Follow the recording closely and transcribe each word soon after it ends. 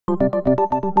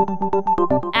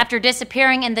After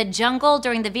disappearing in the jungle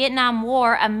during the Vietnam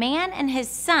War, a man and his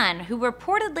son, who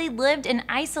reportedly lived in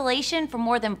isolation for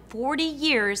more than 40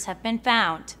 years, have been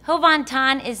found. Ho Van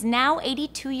Tan is now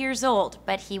 82 years old,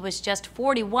 but he was just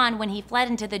 41 when he fled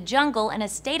into the jungle in a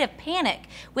state of panic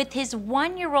with his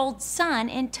 1-year-old son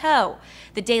in tow.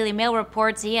 The Daily Mail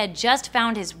reports he had just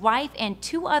found his wife and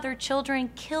 2 other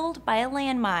children killed by a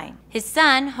landmine. His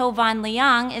son, Ho Van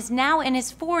Liang, is now in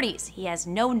his 40s. He has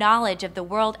no knowledge of the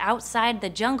world outside the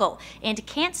jungle and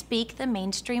can't speak the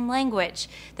mainstream language.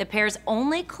 The pair's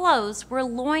only clothes were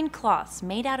loincloths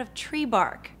made out of tree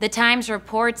bark. The Times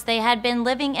reports they had been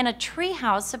living in a tree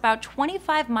house about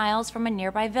 25 miles from a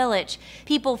nearby village.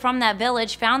 People from that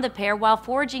village found the pair while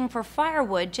foraging for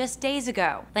firewood just days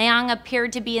ago. Liang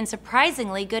appeared to be in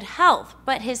surprisingly good health,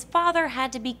 but his father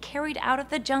had to be carried out of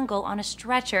the jungle on a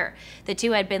stretcher. The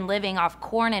two had been living off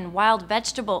corn and wild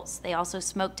vegetables. They also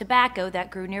smoked tobacco that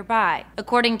grew nearby.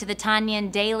 According to the Thanh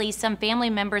Nhân Daily, some family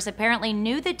members apparently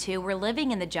knew the two were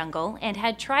living in the jungle and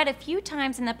had tried a few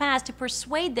times in the past to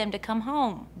persuade them to come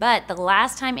home. But the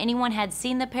last time anyone had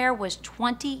seen the pair was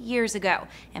 20 years ago,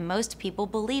 and most people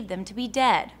believed them to be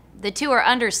dead. The two are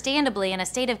understandably in a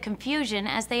state of confusion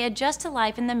as they adjust to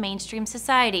life in the mainstream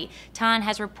society. Tan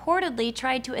has reportedly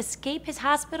tried to escape his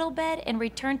hospital bed and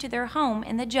return to their home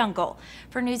in the jungle.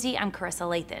 For Newsy, I'm Carissa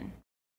Lathan.